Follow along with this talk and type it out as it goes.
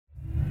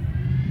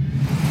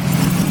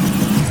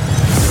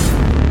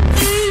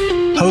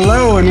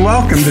and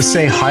welcome to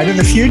Say Hi to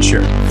the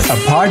Future, a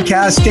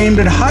podcast aimed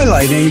at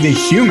highlighting the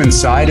human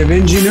side of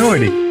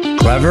ingenuity,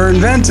 clever,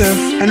 inventive,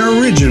 and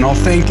original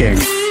thinking.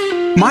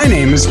 My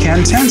name is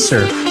Ken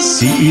Tenser,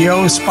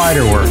 CEO of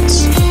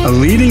Spiderworks, a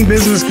leading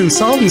business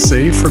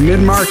consultancy for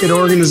mid-market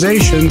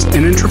organizations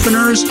and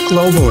entrepreneurs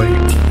globally.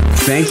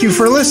 Thank you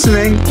for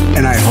listening,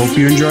 and I hope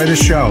you enjoy the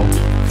show.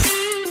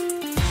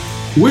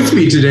 With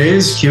me today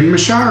is Kim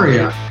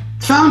Macharia,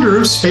 founder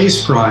of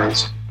Space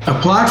Prize, a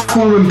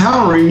platform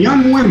empowering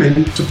young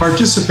women to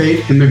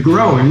participate in the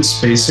growing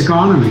space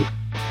economy.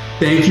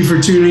 Thank you for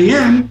tuning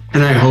in,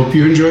 and I hope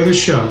you enjoy the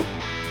show.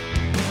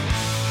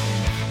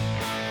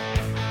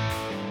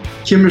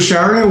 Kim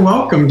Macharia,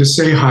 welcome to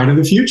Say Hi to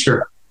the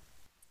Future.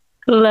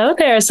 Hello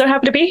there. So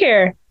happy to be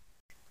here.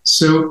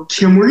 So,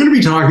 Kim, we're going to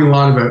be talking a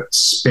lot about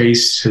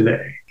space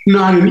today.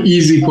 Not an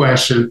easy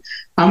question.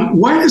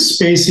 Why does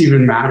space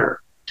even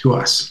matter to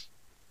us?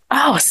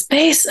 Oh,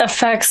 space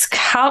affects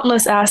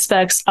countless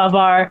aspects of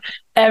our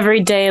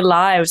everyday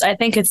lives. I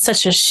think it's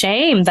such a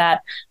shame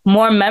that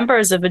more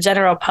members of the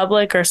general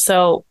public are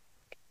so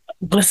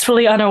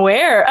blissfully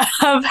unaware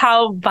of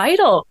how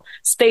vital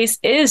space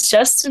is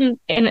just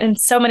in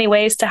so many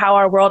ways to how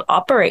our world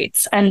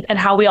operates and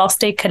how we all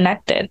stay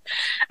connected.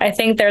 I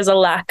think there's a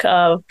lack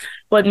of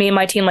what me and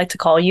my team like to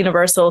call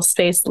universal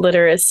space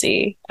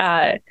literacy.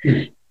 And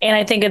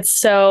I think it's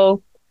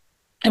so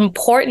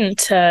important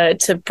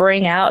to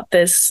bring out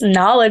this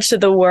knowledge to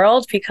the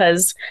world,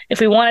 because if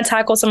we want to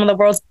tackle some of the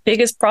world's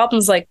biggest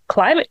problems like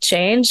climate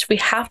change, we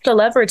have to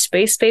leverage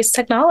space-based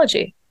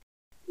technology.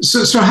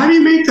 So how do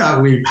you make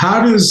that leap?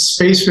 How does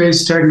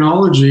space-based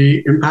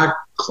technology impact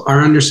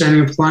our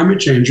understanding of climate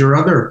change or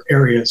other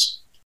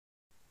areas?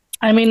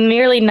 I mean,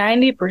 nearly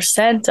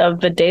 90% of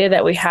the data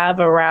that we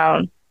have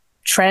around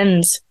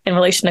trends in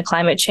relation to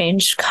climate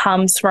change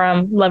comes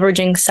from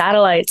leveraging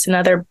satellites and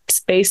other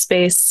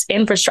space-based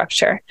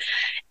infrastructure.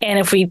 And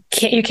if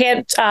you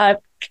can't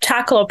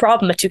tackle a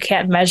problem that you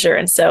can't measure.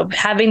 And so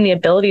having the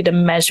ability to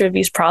measure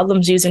these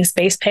problems using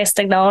space-based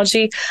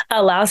technology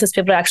allows us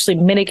to be able to actually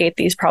mitigate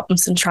these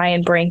problems and try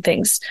and bring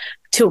things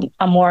to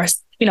a more,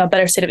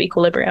 better state of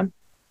equilibrium.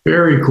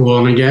 Very cool.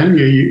 And again,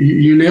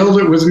 you nailed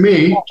it with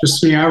me, just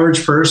the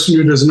average person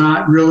who does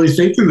not really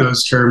think in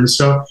those terms.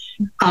 So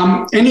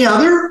any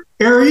other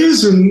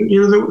areas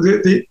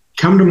that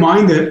come to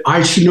mind that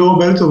I should know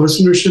about, the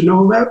listeners should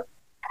know about?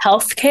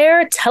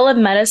 Healthcare,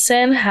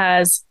 telemedicine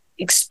has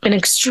been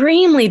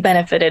extremely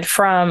benefited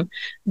from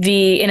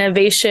the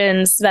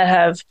innovations that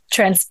have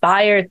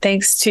transpired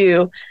thanks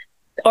to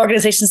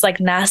organizations like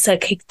NASA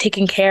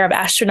taking care of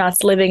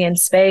astronauts living in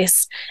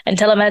space. And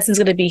telemedicine is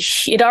going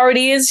to it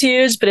already is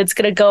huge, but it's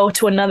going to go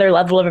to another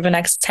level over the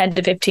next 10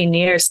 to 15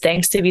 years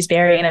thanks to these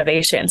very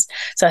innovations.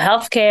 So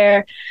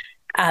healthcare,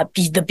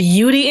 the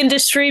beauty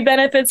industry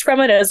benefits from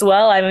it as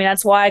well. I mean,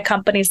 that's why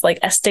companies like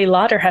Estee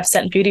Lauder have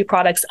sent beauty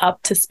products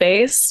up to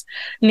space.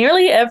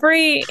 Nearly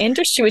every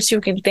industry which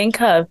you can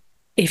think of,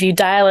 if you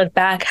dial it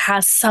back,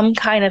 has some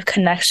kind of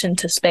connection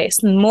to space.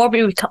 The more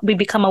we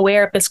become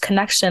aware of this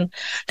connection,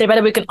 the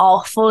better we can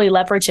all fully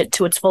leverage it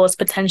to its fullest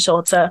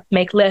potential to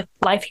make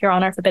life here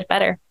on Earth a bit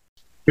better.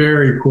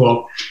 Very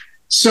cool.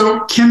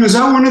 So, Kim, is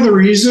that one of the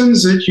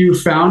reasons that you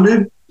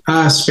founded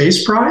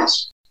Space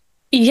Prize?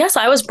 Yes,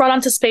 I was brought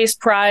onto Space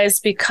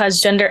Prize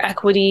because gender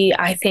equity,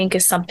 I think,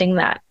 is something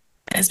that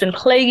has been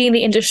plaguing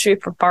the industry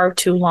for far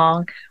too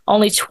long.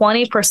 Only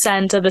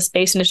 20% of the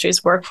space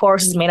industry's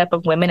workforce is made up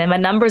of women, and the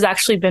number's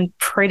actually been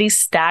pretty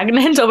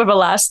stagnant over the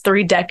last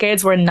 3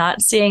 decades. We're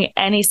not seeing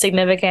any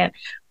significant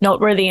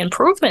noteworthy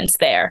improvements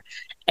there.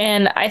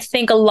 And I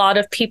think a lot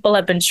of people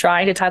have been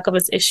trying to tackle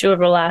this issue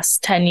over the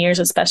last 10 years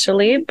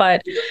especially,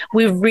 but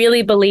we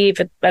really believe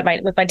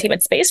with my team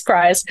at Space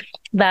Prize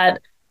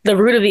that the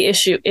root of the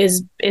issue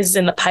is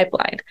in the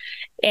pipeline.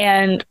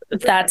 And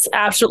that's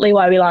absolutely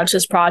why we launched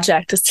this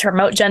project, is to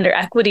promote gender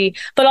equity,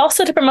 but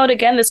also to promote,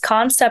 again, this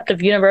concept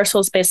of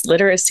universal space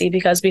literacy,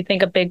 because we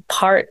think a big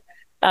part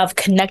of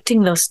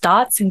connecting those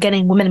dots and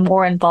getting women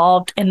more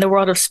involved in the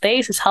world of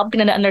space is helping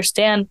them to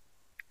understand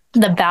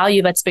the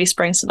value that space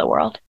brings to the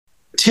world.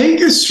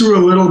 Take us through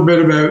a little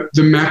bit about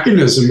the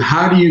mechanism.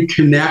 How do you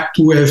connect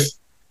with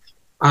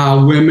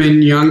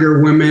women,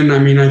 younger women? I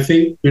mean, I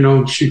think,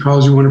 she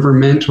calls you one of her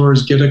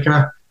mentors,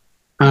 Gitika,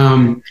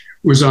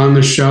 was on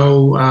the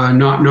show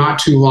not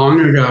too long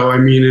ago. I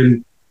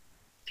mean,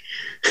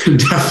 and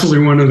definitely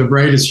one of the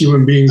brightest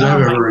human beings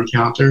I've ever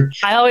encountered.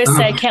 I always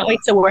say I can't wait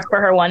to work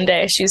for her one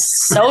day. She's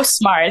so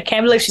smart. I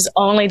can't believe she's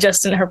only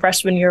just in her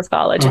freshman year of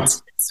college.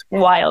 It's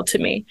wild to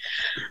me.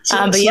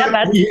 That's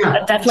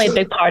definitely a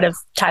big part of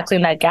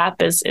tackling that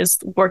gap is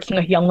working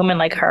with young women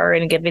like her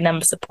and giving them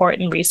the support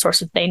and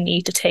resources they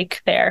need to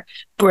take their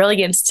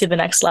brilliance to the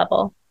next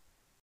level.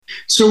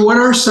 So what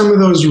are some of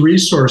those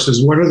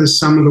resources? What are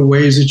some of the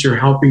ways that you're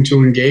helping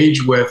to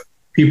engage with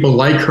people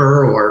like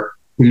her or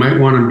who might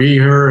want to be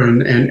her?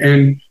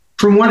 And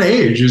from what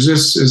age? Is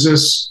this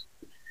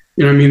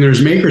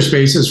there's maker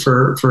spaces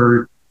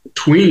for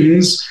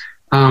tweens.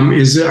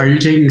 Are you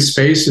taking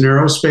space and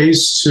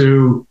aerospace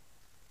to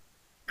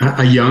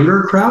a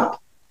younger crowd?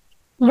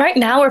 Right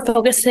now, we're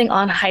focusing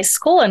on high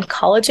school and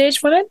college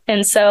age women.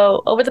 And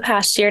so over the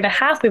past year and a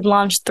half, we've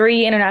launched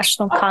 3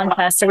 international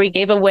contests where we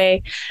gave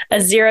away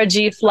a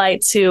zero-G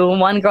flight to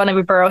one girl in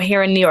every borough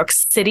here in New York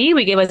City.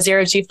 We gave a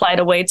zero-G flight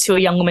away to a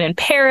young woman in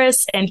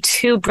Paris and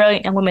 2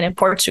 brilliant young women in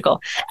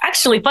Portugal.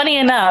 Actually, funny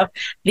enough,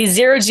 the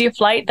zero-G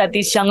flight that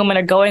these young women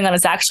are going on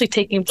is actually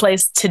taking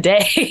place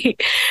today.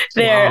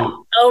 They're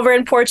over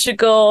in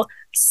Portugal.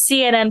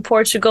 CNN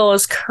Portugal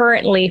is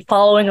currently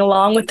following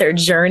along with their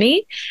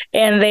journey,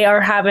 and they are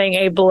having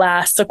a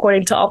blast,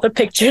 according to all the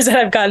pictures that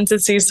I've gotten to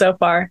see so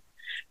far.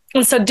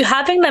 And so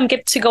having them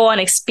get to go on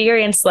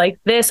experience like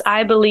this,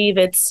 I believe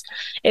it's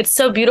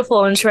so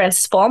beautiful and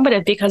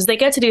transformative because they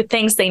get to do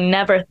things they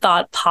never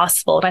thought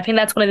possible. And I think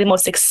that's one of the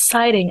most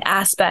exciting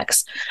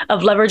aspects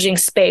of leveraging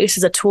space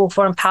as a tool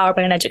for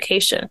empowerment and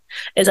education,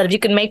 is that if you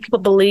can make people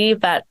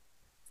believe that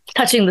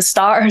touching the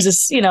stars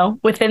is,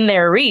 within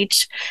their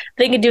reach,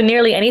 they can do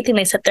nearly anything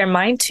they set their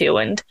mind to.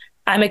 And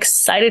I'm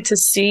excited to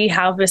see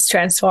how this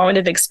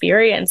transformative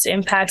experience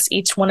impacts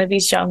each one of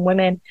these young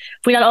women.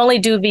 We not only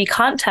do the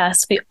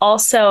contest, we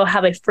also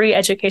have a free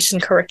education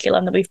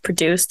curriculum that we've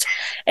produced,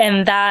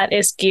 and that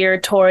is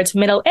geared towards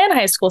middle and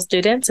high school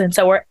students. And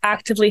so we're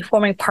actively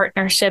forming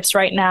partnerships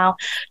right now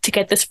to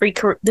get this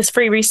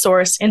free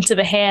resource into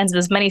the hands of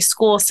as many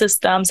school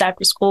systems,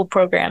 after school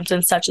programs,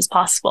 and such as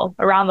possible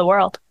around the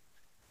world.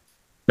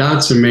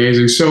 That's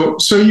amazing. So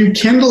you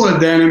kindle it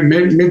then at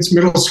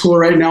middle school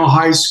right now,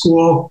 high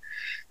school,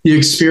 the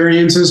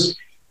experiences.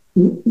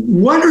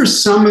 What are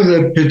some of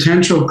the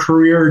potential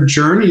career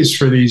journeys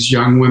for these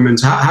young women?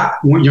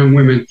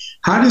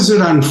 How does it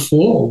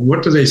unfold?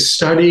 What do they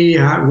study?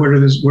 Where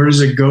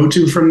does it go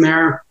to from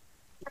there?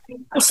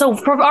 So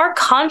for our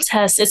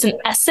contest, it's an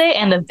essay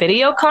and a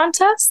video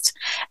contest.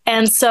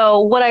 And so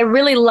what I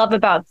really love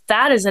about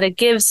that is that it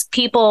gives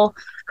people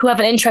who have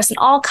an interest in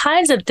all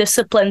kinds of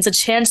disciplines a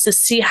chance to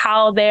see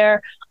how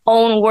their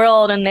own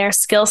world and their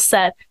skill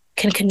set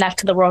can connect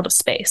to the world of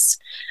space.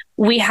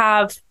 We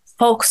have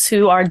folks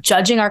who are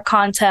judging our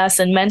contests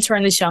and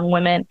mentoring these young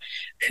women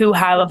who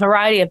have a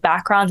variety of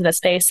backgrounds in the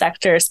space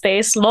sector: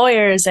 space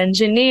lawyers,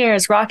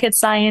 engineers, rocket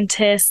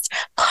scientists,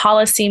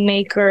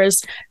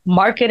 policymakers,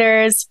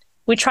 marketers.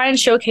 We try and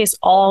showcase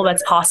all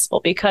that's possible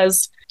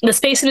because the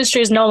space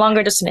industry is no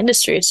longer just an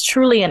industry. It's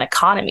truly an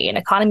economy. An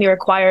economy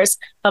requires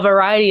a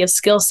variety of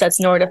skill sets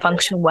in order to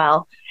function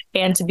well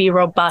and to be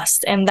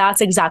robust. And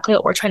that's exactly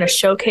what we're trying to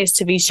showcase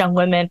to these young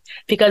women,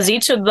 because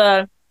each of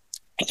the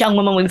young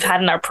women we've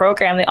had in our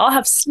program, they all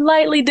have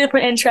slightly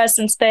different interests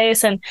in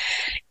space. And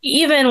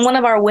even one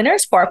of our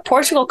winners for our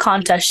Portugal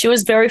contest, she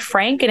was very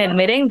frank in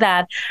admitting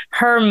that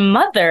her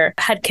mother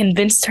had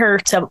convinced her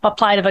to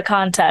apply to the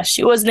contest.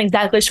 She wasn't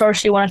exactly sure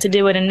she wanted to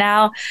do it. And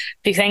now,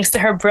 thanks to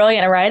her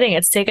brilliant writing,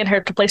 it's taken her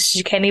to places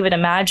she can't even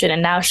imagine.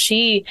 And now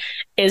she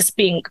is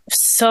being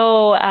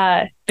so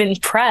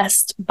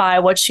impressed by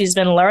what she's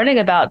been learning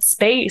about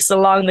space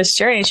along this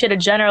journey. She had a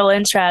general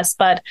interest,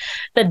 but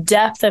the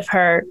depth of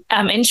her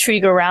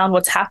intrigue around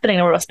what's happening in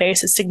the world of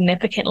space is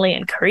significantly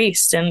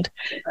increased. And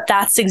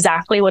that's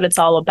exactly what it's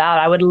all about.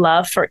 I would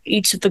love for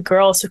each of the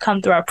girls who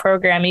come through our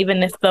program,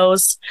 even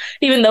those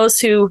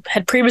who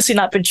had previously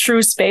not been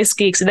true space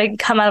geeks, they can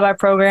come out of our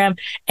program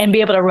and be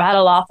able to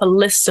rattle off a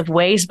list of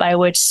ways by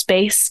which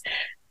space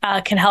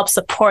can help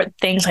support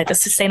things like the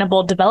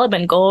Sustainable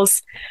Development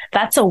Goals.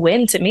 That's a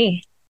win to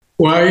me.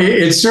 Well,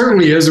 it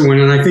certainly is a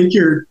win. And I think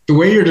the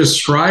way you're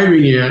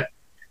describing it,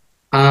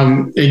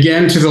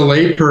 again, to the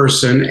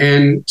layperson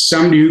and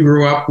somebody who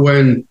grew up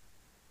when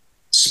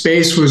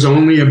space was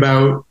only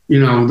about,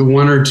 the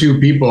 1 or 2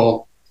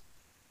 people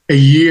a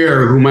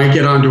year who might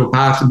get onto a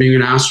path of being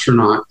an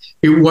astronaut.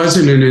 It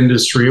wasn't an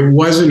industry. It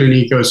wasn't an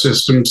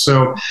ecosystem.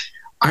 So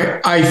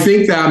I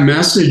think that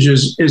message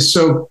is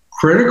so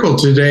critical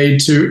today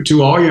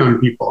to all young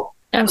people.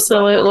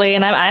 Absolutely.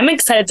 And I'm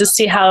excited to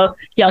see how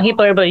young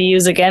people are able to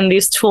use, again,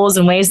 these tools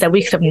in ways that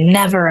we could have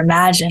never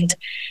imagined.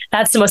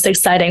 That's the most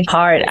exciting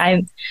part.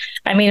 I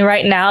mean,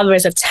 right now,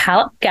 there's a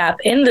talent gap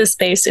in the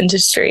space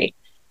industry.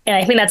 And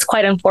I think that's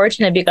quite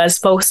unfortunate because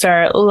folks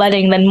are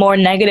letting the more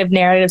negative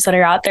narratives that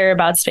are out there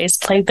about space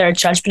play their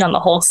judgment on the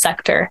whole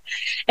sector.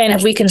 And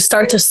if we can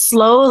start to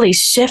slowly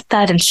shift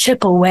that and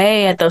chip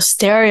away at those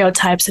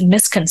stereotypes and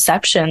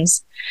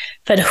misconceptions,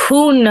 but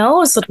who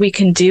knows what we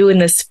can do in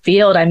this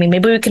field? I mean,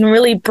 maybe we can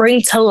really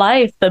bring to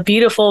life the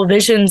beautiful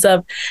visions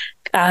of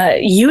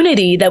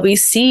unity that we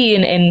see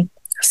in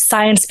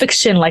science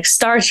fiction like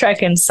Star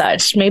Trek and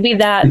such. Maybe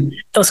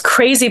those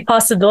crazy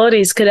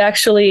possibilities could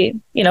actually,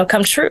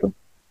 come true.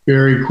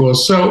 Very cool.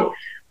 So,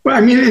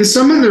 in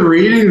some of the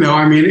reading,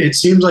 though, it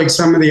seems like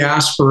some of the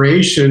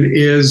aspiration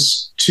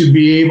is to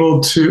be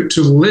able to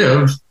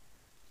live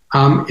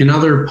in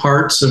other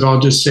parts of,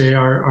 I'll just say,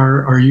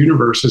 our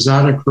universe. Is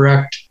that a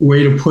correct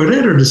way to put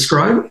it or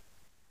describe it?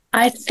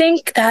 I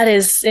think that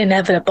is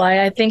inevitable.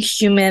 I think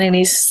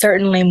humanity is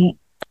certainly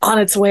on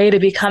its way to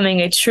becoming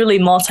a truly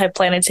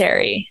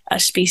multiplanetary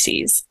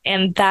species.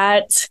 And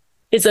that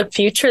is a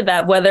future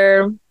that,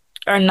 whether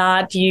or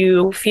not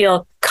you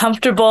feel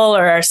comfortable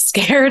or are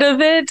scared of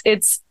it.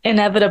 It's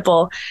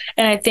inevitable.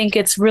 And I think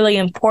it's really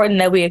important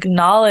that we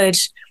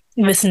acknowledge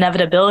this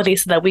inevitability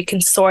so that we can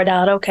sort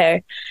out,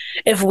 okay,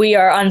 if we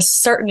are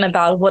uncertain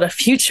about what a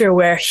future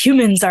where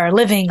humans are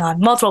living on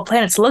multiple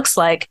planets looks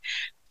like,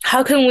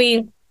 how can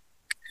we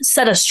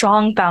set a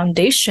strong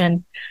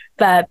foundation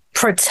that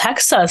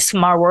protects us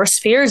from our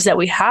worst fears that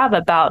we have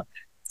about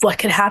what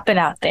could happen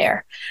out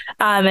there?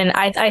 And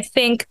I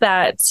think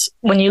that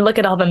when you look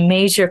at all the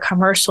major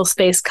commercial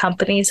space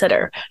companies that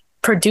are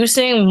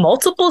producing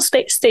multiple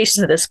space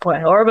stations at this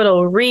point,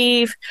 Orbital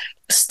Reef,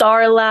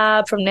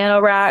 Starlab from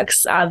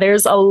NanoRacks,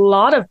 there's a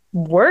lot of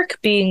work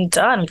being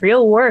done,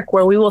 real work,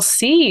 where we will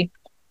see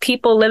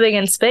people living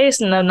in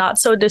space in the not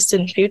so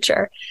distant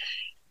future.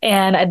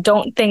 And I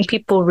don't think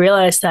people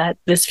realize that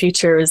this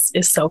future is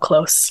so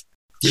close.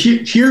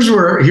 Here's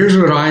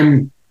what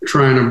I'm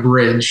trying to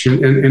bridge,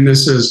 and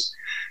this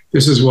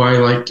is why I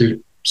like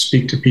to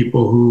speak to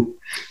people who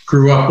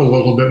grew up a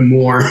little bit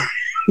more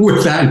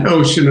with that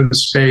notion of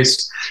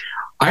space.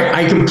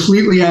 I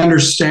completely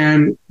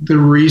understand the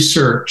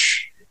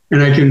research,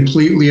 and I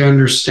completely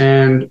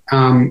understand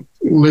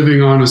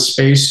living on a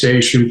space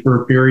station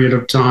for a period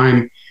of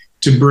time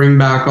to bring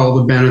back all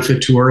the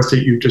benefit to Earth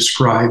that you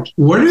described.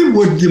 What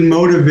would the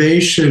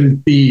motivation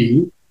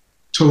be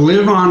to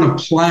live on a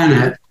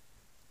planet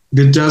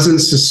that doesn't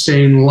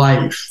sustain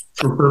life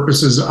for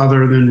purposes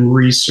other than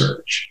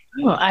research?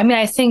 I mean,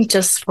 I think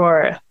just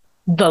for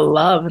the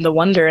love and the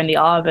wonder and the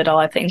awe of it all,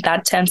 I think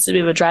that tends to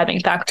be the driving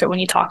factor when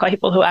you talk about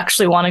people who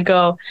actually want to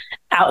go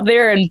out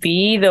there and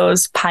be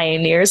those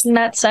pioneers in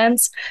that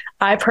sense.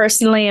 I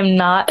personally am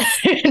not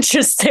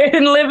interested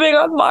in living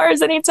on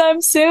Mars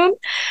anytime soon.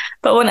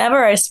 But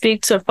whenever I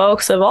speak to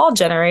folks of all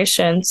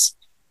generations,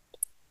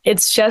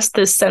 it's just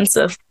this sense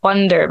of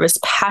wonder, this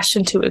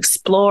passion to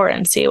explore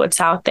and see what's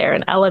out there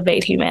and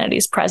elevate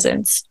humanity's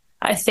presence.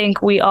 I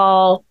think we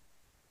all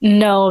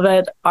know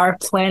that our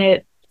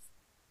planet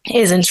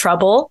is in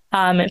trouble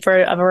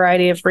for a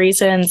variety of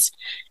reasons.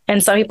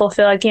 And some people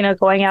feel like,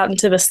 going out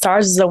into the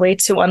stars is a way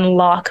to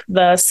unlock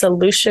the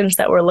solutions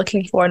that we're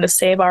looking for and to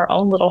save our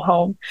own little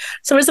home.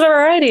 So there's a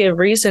variety of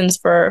reasons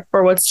for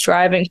what's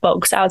driving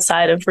folks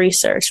outside of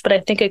research. But I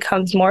think it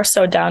comes more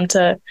so down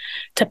to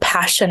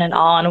passion and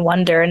awe and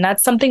wonder. And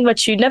that's something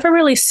that you never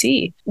really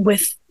see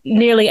with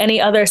nearly any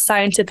other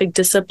scientific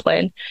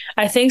discipline.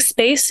 I think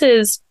space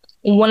is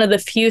one of the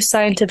few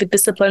scientific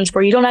disciplines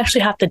where you don't actually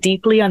have to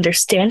deeply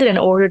understand it in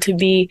order to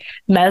be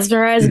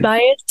mesmerized by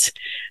it.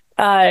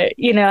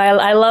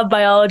 I love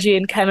biology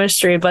and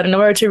chemistry, but in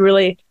order to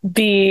really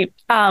be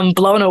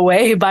blown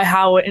away by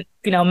how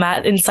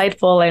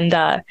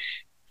insightful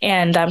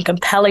and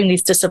compelling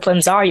these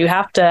disciplines are, you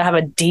have to have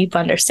a deep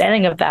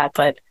understanding of that.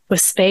 But with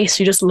space,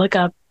 you just look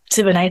up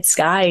to the night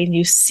sky and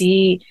you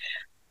see,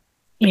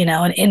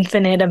 an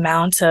infinite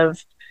amount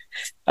of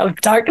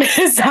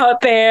darkness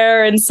out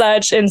there and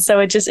such. And so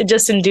it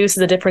just induces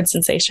a different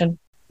sensation.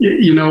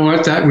 You know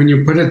what, that when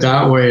you put it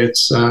that way,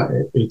 it's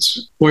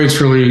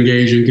really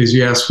engaging because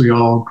yes, we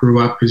all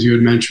grew up, as you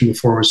had mentioned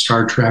before, with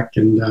Star Trek.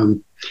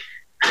 And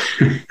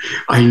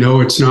I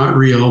know it's not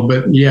real,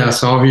 but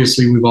yes,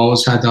 obviously we've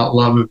always had that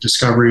love of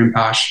discovery and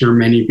passion, or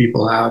many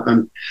people have.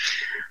 And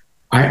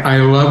I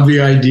love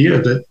the idea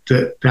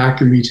that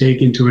can be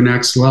taken to a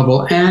next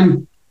level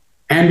and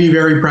be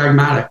very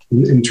pragmatic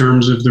in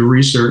terms of the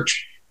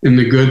research and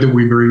the good that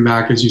we bring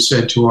back, as you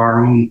said, to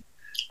our own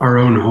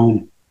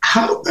home.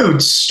 How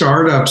about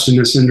startups in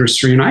this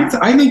industry? And I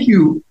think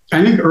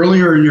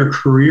earlier in your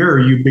career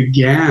you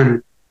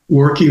began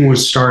working with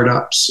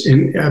startups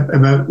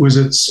about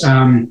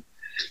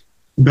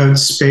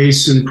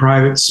space and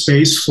private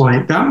space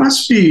flight. That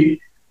must be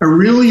a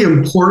really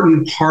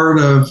important part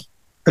of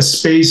a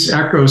space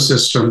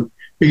ecosystem,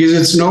 because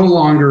it's no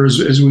longer,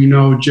 as we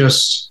know,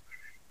 just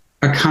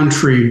a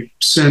country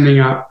sending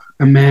up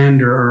a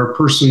manned or a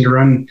person to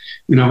run,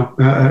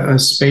 a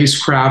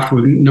spacecraft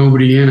with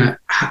nobody in it.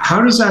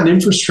 How does that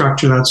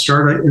infrastructure, that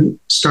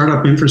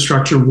startup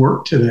infrastructure,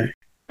 work today?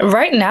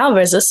 Right now,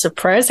 there's a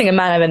surprising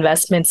amount of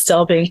investment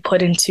still being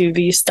put into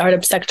the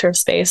startup sector of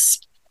space.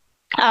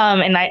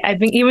 And I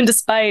think even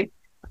despite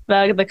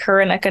the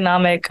current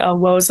economic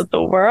woes of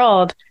the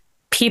world,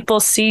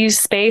 people see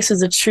space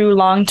as a true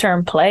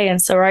long-term play.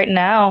 And so right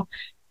now,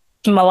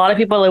 a lot of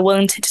people are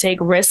willing to take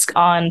risk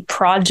on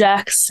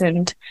projects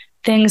and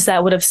things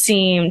that would have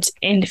seemed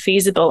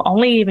infeasible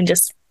only even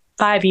just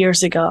 5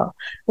 years ago.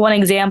 One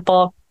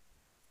example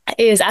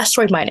is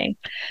asteroid mining.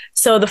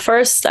 So the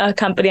first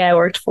company I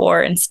worked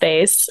for in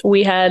space,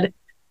 we had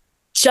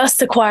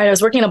just acquired, I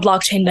was working in a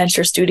blockchain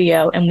venture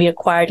studio, and we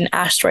acquired an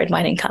asteroid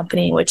mining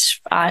company, which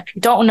if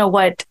you don't know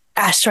what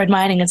asteroid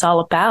mining is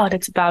all about,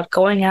 it's about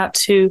going out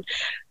to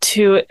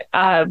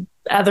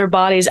other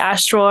bodies,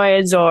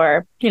 asteroids,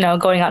 or,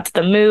 going out to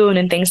the moon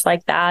and things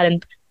like that,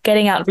 and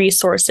getting out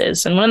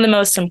resources. And one of the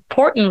most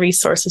important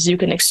resources you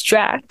can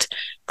extract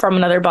from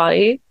another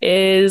body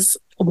is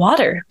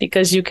water,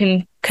 because you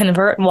can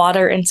convert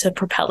water into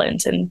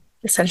propellant and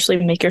essentially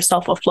make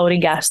yourself a floating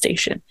gas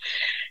station.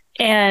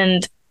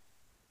 And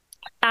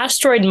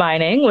asteroid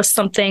mining was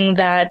something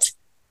that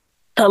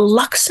the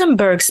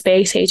Luxembourg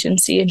Space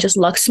Agency and just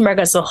Luxembourg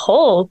as a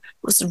whole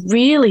was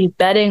really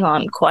betting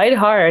on quite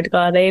hard.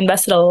 They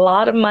invested a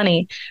lot of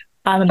money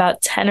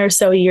about 10 or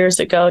so years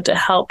ago to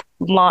help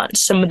launch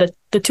some of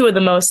the two of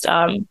the most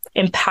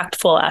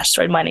impactful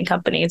asteroid mining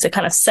companies. It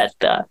kind of set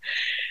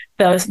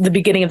the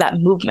beginning of that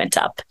movement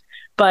up.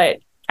 But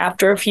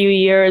after a few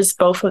years,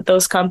 both of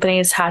those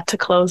companies had to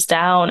close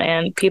down,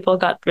 and people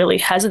got really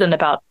hesitant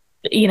about,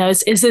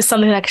 is this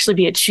something that actually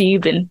be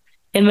achieved in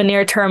the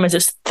near term? Is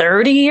this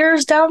 30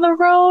 years down the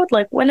road?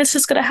 Like, when is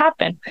this going to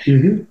happen?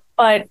 Mm-hmm.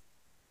 But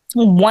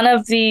one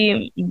of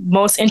the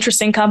most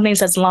interesting companies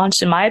that's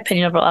launched, in my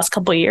opinion, over the last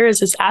couple of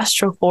years is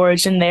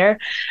Astroforge, and they're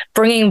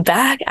bringing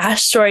back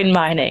asteroid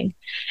mining.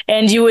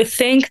 And you would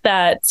think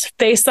that,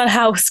 based on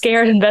how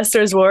scared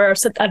investors were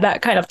at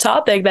that kind of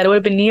topic, that it would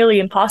have been nearly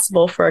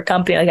impossible for a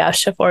company like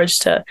Astroforge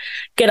to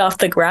get off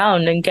the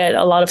ground and get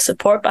a lot of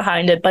support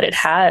behind it, but it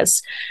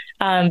has.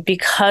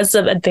 Because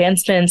of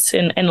advancements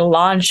in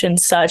launch and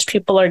such,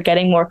 people are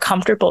getting more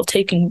comfortable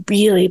taking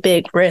really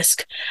big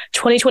risk.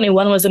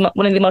 2021 was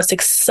one of the most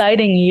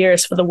exciting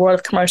years for the world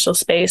of commercial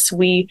space.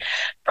 We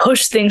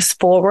pushed things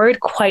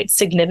forward quite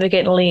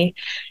significantly.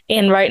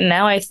 And right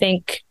now, I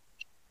think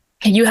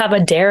you have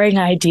a daring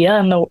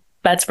idea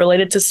that's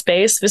related to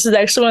space. This is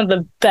actually one of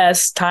the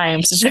best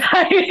times to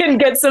try and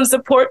get some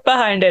support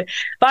behind it.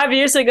 5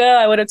 years ago,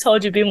 I would have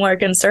told you be more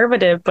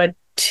conservative, but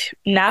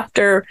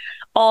after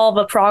all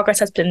the progress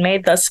that's been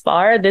made thus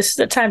far, this is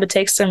the time to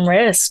take some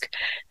risk.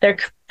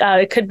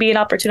 It could be an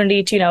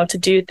opportunity to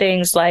do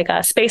things like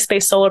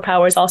space-based solar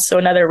power is also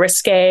another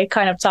risque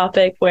kind of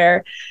topic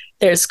where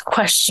there's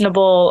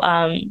questionable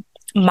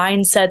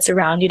mindsets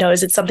around,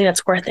 is it something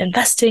that's worth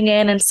investing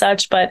in and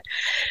such. But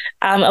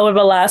over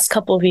the last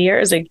couple of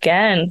years,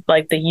 again,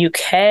 like the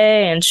UK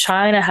and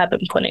China have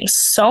been putting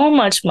so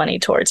much money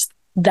towards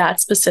that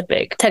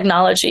specific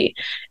technology.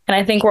 And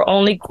I think we're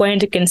only going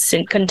to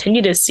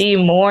continue to see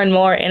more and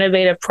more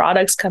innovative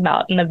products come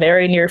out in the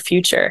very near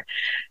future.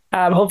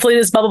 Hopefully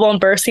this bubble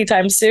won't burst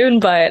anytime soon,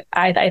 but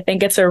I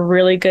think it's a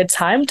really good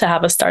time to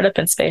have a startup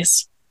in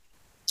space.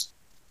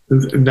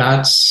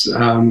 That's,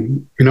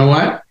 you know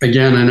what?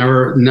 Again, I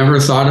never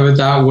thought of it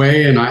that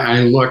way. And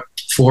I look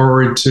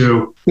forward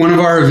to one of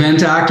our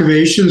event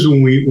activations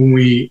when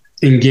we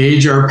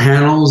engage our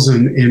panels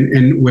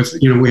and with,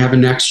 we have a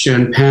next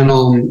gen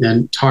panel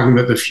and talking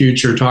about the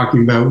future,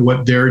 talking about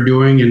what they're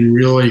doing and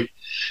really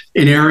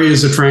in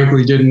areas that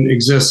frankly didn't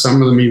exist,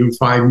 some of them even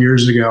 5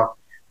 years ago.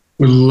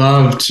 Would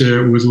love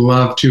to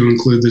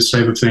include this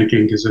type of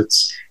thinking because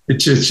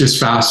it's just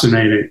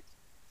fascinating.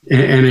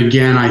 And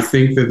again, I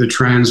think that the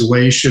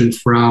translation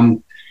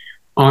from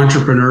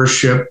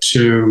entrepreneurship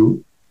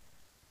to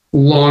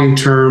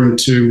long-term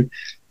to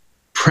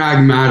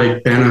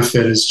pragmatic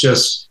benefit is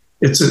just,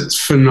 it's a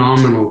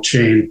phenomenal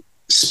chain.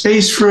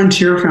 Space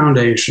Frontier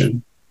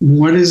Foundation.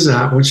 What is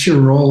that? What's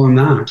your role in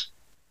that?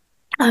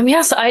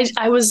 Yes,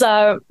 I was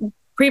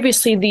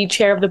previously the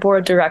chair of the board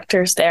of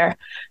directors there.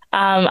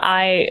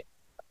 I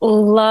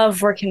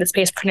love working the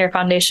Space Frontier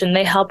Foundation.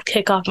 They helped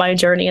kick off my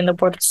journey in the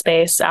world of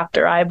space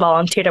after I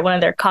volunteered at one of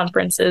their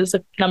conferences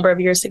a number of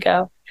years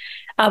ago.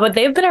 But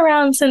they've been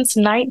around since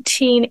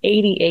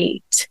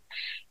 1988.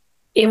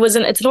 It's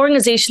an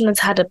organization that's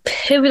had a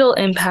pivotal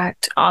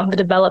impact on the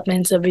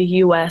development of a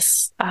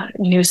U.S.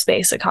 New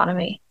space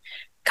economy.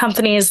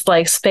 Companies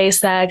like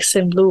SpaceX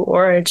and Blue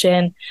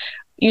Origin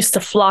used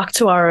to flock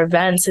to our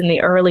events in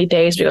the early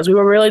days because we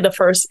were really the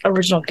first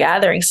original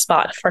gathering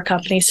spot for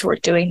companies who were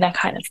doing that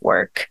kind of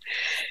work.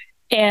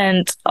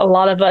 And a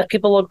lot of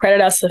people will credit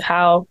us of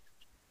how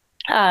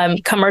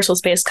commercial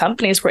space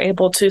companies were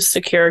able to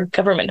secure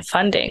government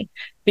funding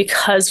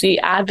because we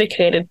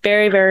advocated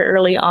very, very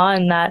early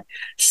on that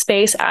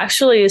space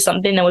actually is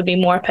something that would be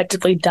more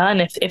effectively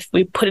done if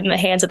we put it in the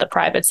hands of the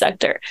private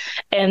sector.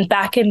 And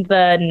back in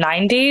the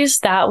 90s,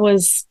 that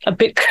was a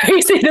bit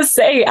crazy to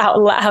say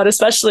out loud,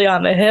 especially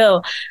on the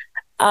Hill.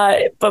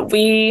 But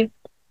we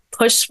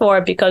pushed for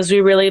it because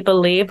we really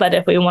believe that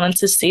if we wanted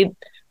to see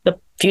the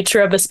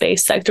future of the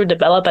space sector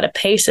develop at a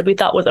pace that we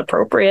thought was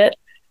appropriate,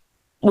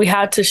 we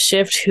had to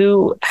shift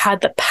who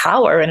had the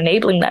power in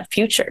enabling that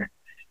future.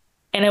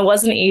 And it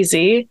wasn't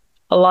easy.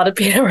 There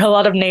were a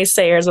lot of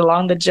naysayers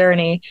along the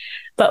journey,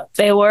 but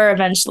they were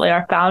eventually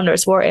our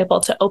founders who were able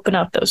to open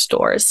up those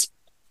doors.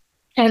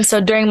 And so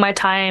during my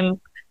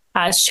time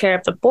as chair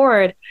of the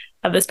board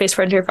of the Space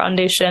Frontier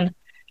Foundation,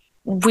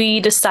 we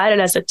decided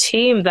as a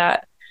team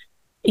that,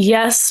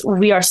 yes,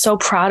 we are so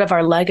proud of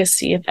our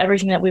legacy, of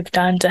everything that we've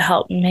done to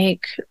help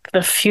make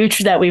the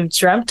future that we've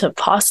dreamt of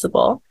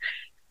possible.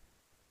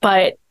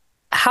 But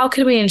how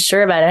can we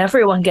ensure that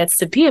everyone gets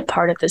to be a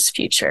part of this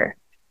future?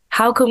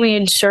 How can we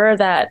ensure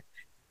that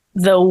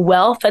the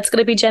wealth that's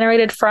going to be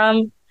generated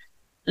from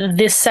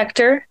this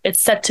sector,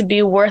 it's set to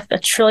be worth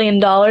 $1 trillion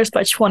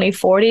by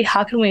 2040.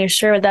 How can we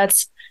ensure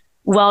that's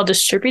well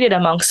distributed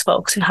amongst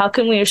folks? And how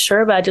can we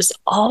assure that just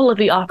all of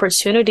the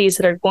opportunities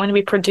that are going to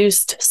be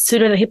produced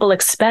sooner than people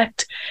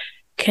expect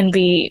can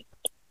be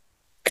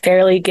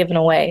fairly given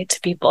away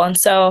to people? And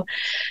so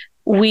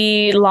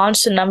we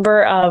launched a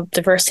number of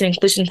diversity and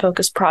inclusion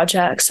focused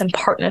projects and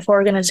partnered with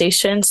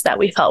organizations that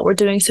we felt were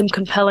doing some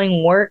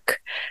compelling work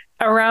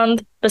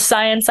around the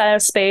science side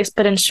of space,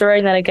 but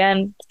ensuring that,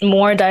 again,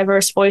 more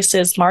diverse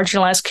voices,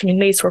 marginalized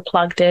communities were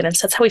plugged in. And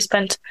so that's how we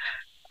spent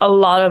a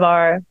lot of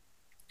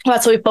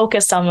that's what we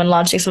focused on when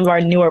launching some of our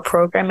newer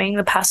programming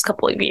the past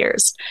couple of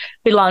years.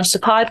 We launched a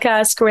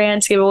podcast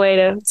grant to give away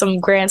to some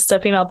grants to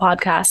female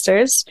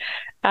podcasters.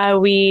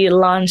 We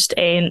launched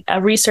a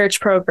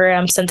research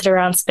program centered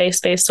around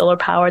space-based solar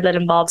power that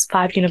involves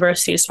 5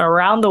 universities from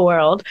around the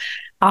world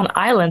on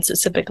islands,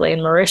 specifically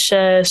in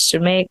Mauritius,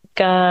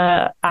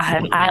 Jamaica,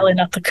 an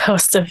island off the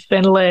coast of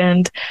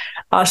Finland,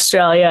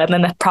 Australia. And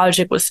then that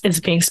project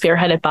is being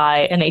spearheaded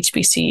by an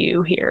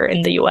HBCU here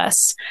in the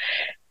US.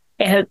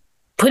 And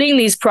putting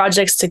these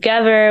projects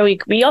together,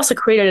 we also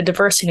created a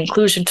diversity and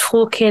inclusion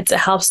toolkit to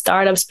help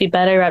startups be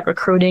better at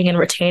recruiting and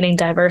retaining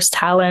diverse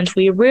talent.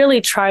 We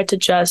really tried to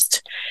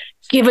just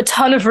give a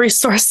ton of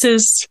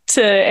resources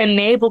to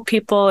enable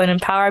people and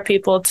empower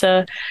people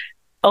to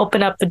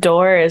open up the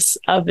doors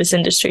of this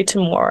industry to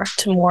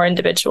more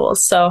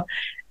individuals. So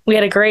we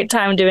had a great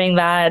time doing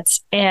that.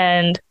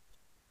 And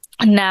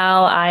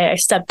now I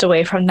stepped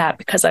away from that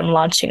because I'm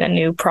launching a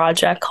new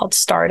project called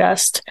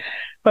Stardust,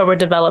 where we're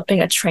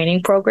developing a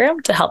training program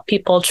to help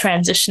people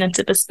transition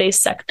into the space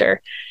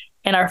sector.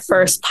 And our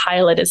first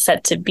pilot is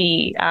set to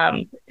be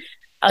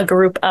a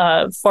group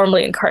of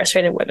formerly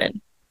incarcerated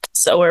women.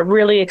 So we're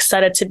really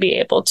excited to be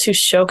able to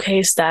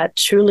showcase that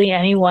truly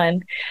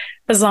anyone,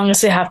 as long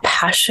as they have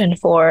passion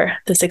for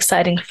this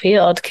exciting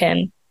field,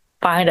 can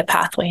find a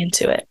pathway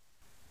into it.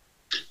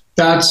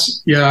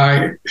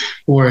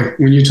 Boy,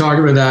 when you talk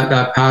about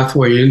that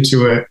pathway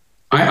into it,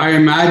 I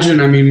imagine,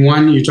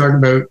 one, you talk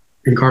about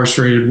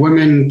incarcerated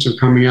women to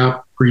coming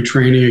up,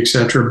 pre-training, et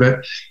cetera.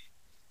 But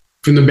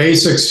from the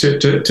basics to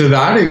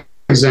that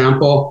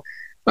example,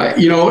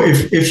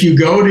 if you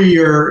go to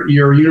your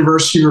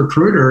university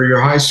recruiter,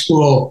 your high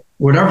school,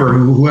 whatever,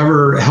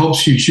 whoever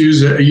helps you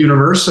choose a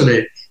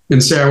university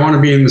and say, I want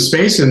to be in the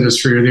space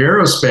industry or the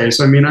aerospace,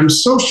 I'm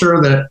so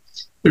sure that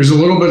there's a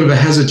little bit of a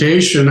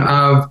hesitation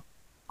of,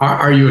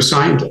 are you a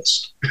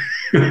scientist?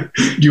 Do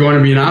you want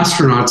to be an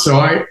astronaut? So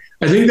I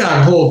think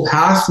that whole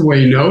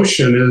pathway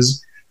notion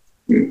is,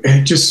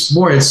 it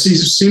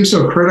seems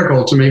so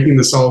critical to making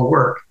this all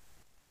work.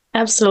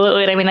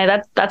 Absolutely.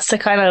 That's the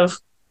kind of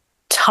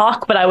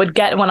talk that I would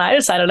get when I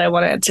decided I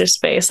wanted to enter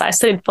space. I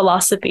studied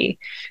philosophy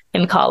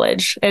in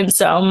college. And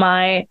so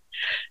my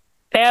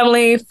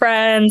family,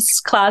 friends,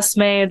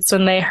 classmates,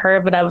 when they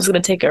heard that I was going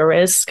to take a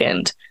risk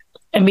and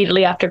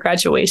immediately after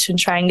graduation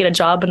try and get a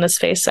job in the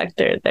space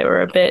sector, they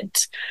were a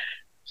bit,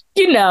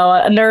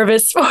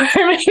 nervous for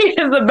me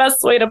is the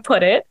best way to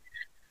put it.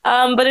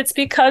 But it's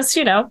because,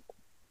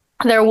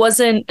 there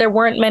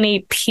weren't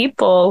many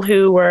people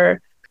who were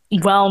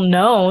well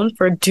known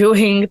for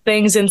doing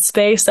things in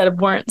space that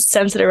weren't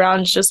centered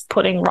around just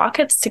putting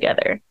rockets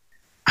together.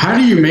 How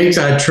do you make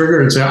that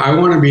trigger and say, I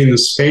want to be in the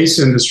space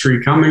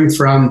industry, coming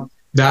from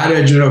that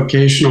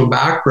educational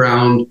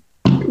background?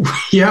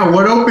 Yeah,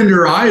 what opened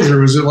your eyes? Or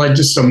was it like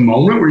just a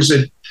moment where you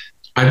said,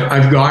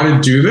 I've got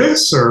to do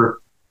this? Or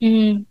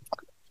I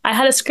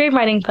had a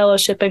screenwriting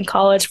fellowship in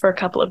college for a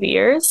couple of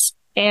years.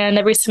 And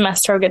every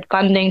semester I would get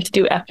funding to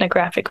do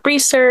ethnographic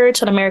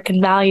research on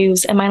American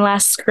values. And my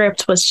last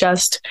script was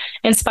just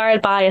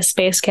inspired by a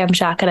space camp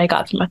jacket I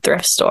got from a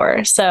thrift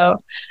store.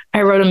 So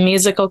I wrote a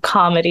musical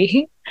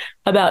comedy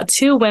about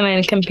 2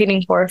 women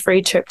competing for a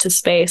free trip to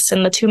space.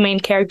 And the 2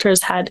 main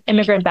characters had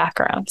immigrant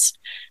backgrounds.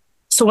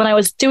 So when I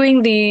was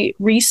doing the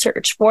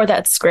research for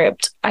that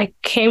script, I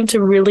came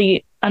to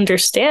really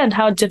understand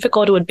how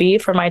difficult it would be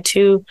for my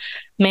 2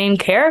 main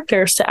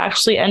characters to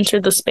actually enter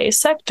the space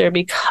sector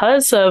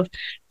because of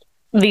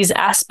these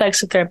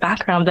aspects of their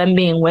background, them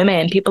being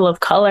women, people of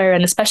color,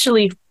 and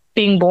especially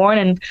being born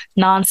in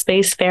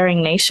non-space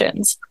faring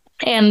nations.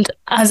 And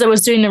as I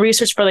was doing the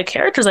research for the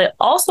characters, I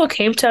also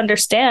came to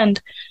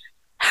understand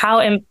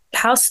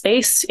how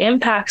space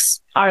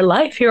impacts our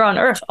life here on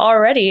Earth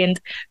already. And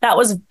that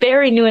was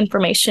very new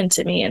information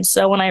to me. And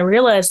so when I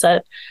realized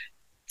that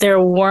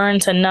there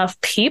weren't enough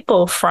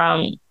people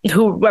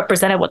who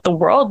represented what the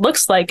world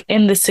looks like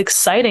in this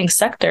exciting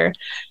sector,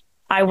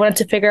 I wanted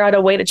to figure out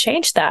a way to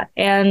change that.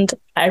 And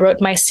I wrote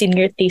my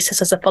senior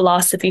thesis as a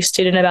philosophy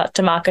student about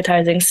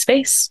democratizing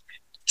space.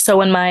 So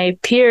when my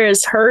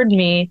peers heard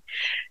me,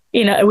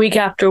 week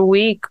after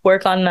week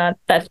work on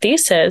that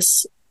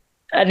thesis,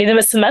 at the end of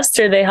the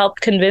semester, they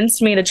helped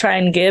convince me to try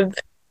and give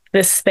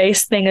this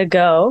space thing a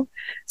go.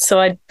 So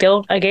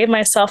I gave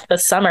myself the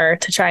summer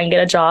to try and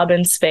get a job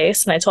in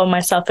space. And I told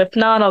myself, if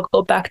not, I'll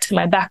go back to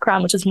my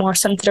background, which is more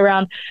centered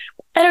around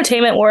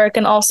entertainment work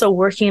and also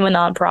working in the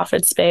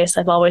nonprofit space.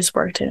 I've always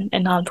worked in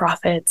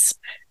nonprofits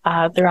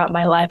throughout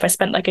my life. I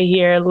spent like a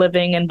year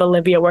living in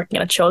Bolivia working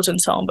in a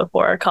children's home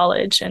before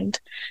college. And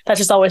that's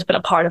just always been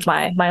a part of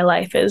my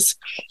life, is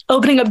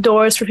opening up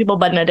doors for people,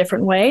 but in a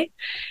different way.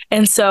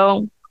 And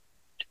so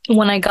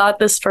when I got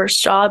this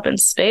first job in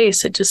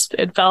space,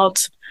 it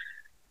felt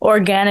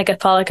organic. I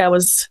felt like I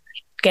was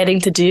getting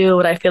to do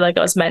what I feel like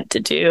I was meant to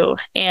do.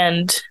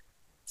 And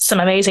some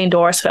amazing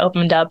doors have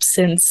opened up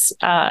since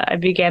I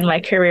began my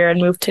career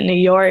and moved to New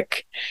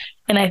York.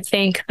 And I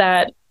think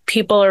that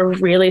people are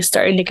really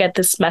starting to get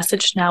this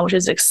message now, which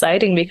is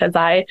exciting, because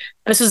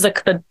this is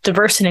the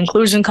diversity and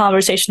inclusion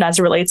conversation as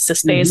it relates to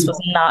space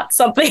was not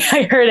something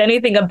I heard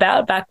anything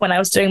about back when I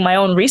was doing my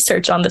own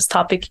research on this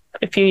topic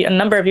a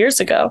number of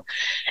years ago.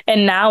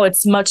 And now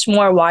it's much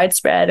more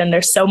widespread, and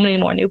there's so many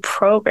more new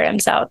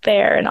programs out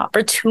there and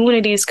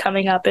opportunities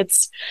coming up.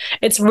 It's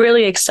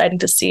really exciting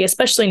to see,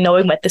 especially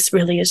knowing that this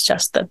really is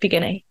just the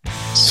beginning.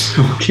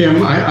 So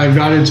Kim, I've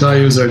got to tell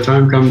you, as our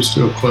time comes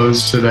to a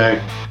close today,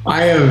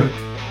 I have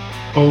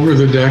over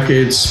the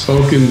decades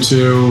spoken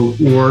to,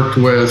 worked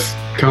with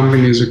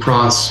companies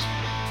across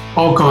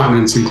all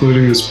continents,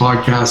 including this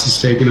podcast has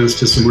taken us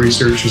to some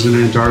researchers in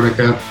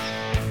Antarctica.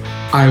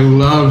 I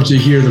love to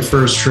hear the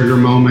first trigger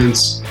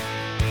moments.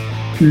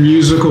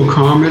 Musical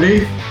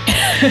comedy.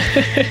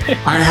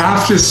 I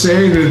have to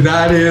say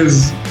that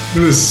is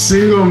the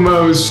single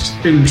most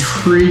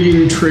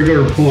intriguing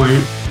trigger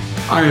point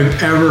I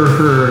have ever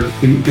heard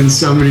in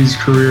somebody's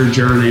career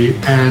journey.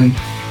 And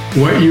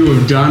what you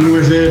have done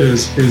with it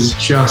is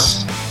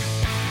just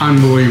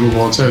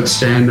unbelievable. It's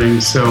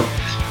outstanding. So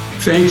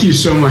thank you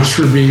so much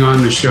for being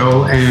on the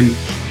show, and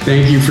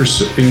thank you for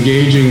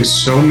engaging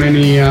so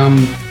many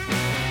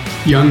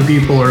young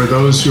people, or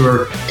those who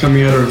are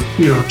coming out of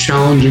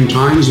challenging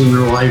times in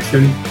their life,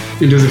 and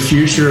into the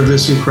future of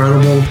this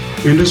incredible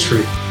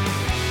industry.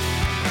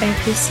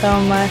 Thank you so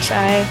much.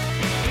 I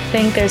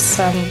think there'll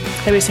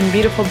be some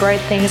beautiful, bright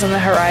things on the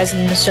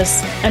horizon. It's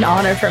just an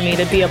honor for me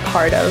to be a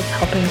part of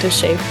helping to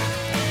shape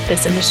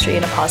this industry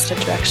in a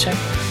positive direction.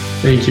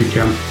 Thank you,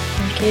 Kim.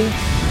 Thank you.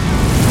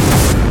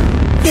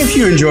 If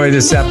you enjoyed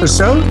this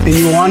episode and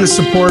you want to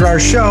support our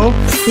show,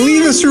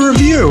 leave us a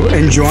review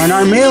and join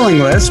our mailing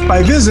list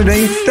by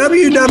visiting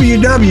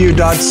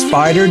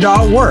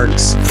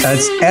www.spyder.works.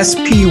 That's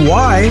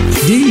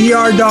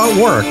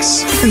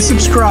SPYDER.works, and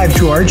subscribe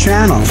to our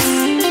channel.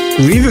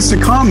 Leave us a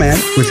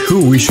comment with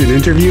who we should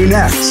interview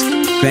next.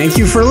 Thank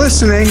you for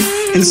listening,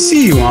 and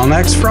see you all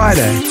next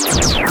Friday.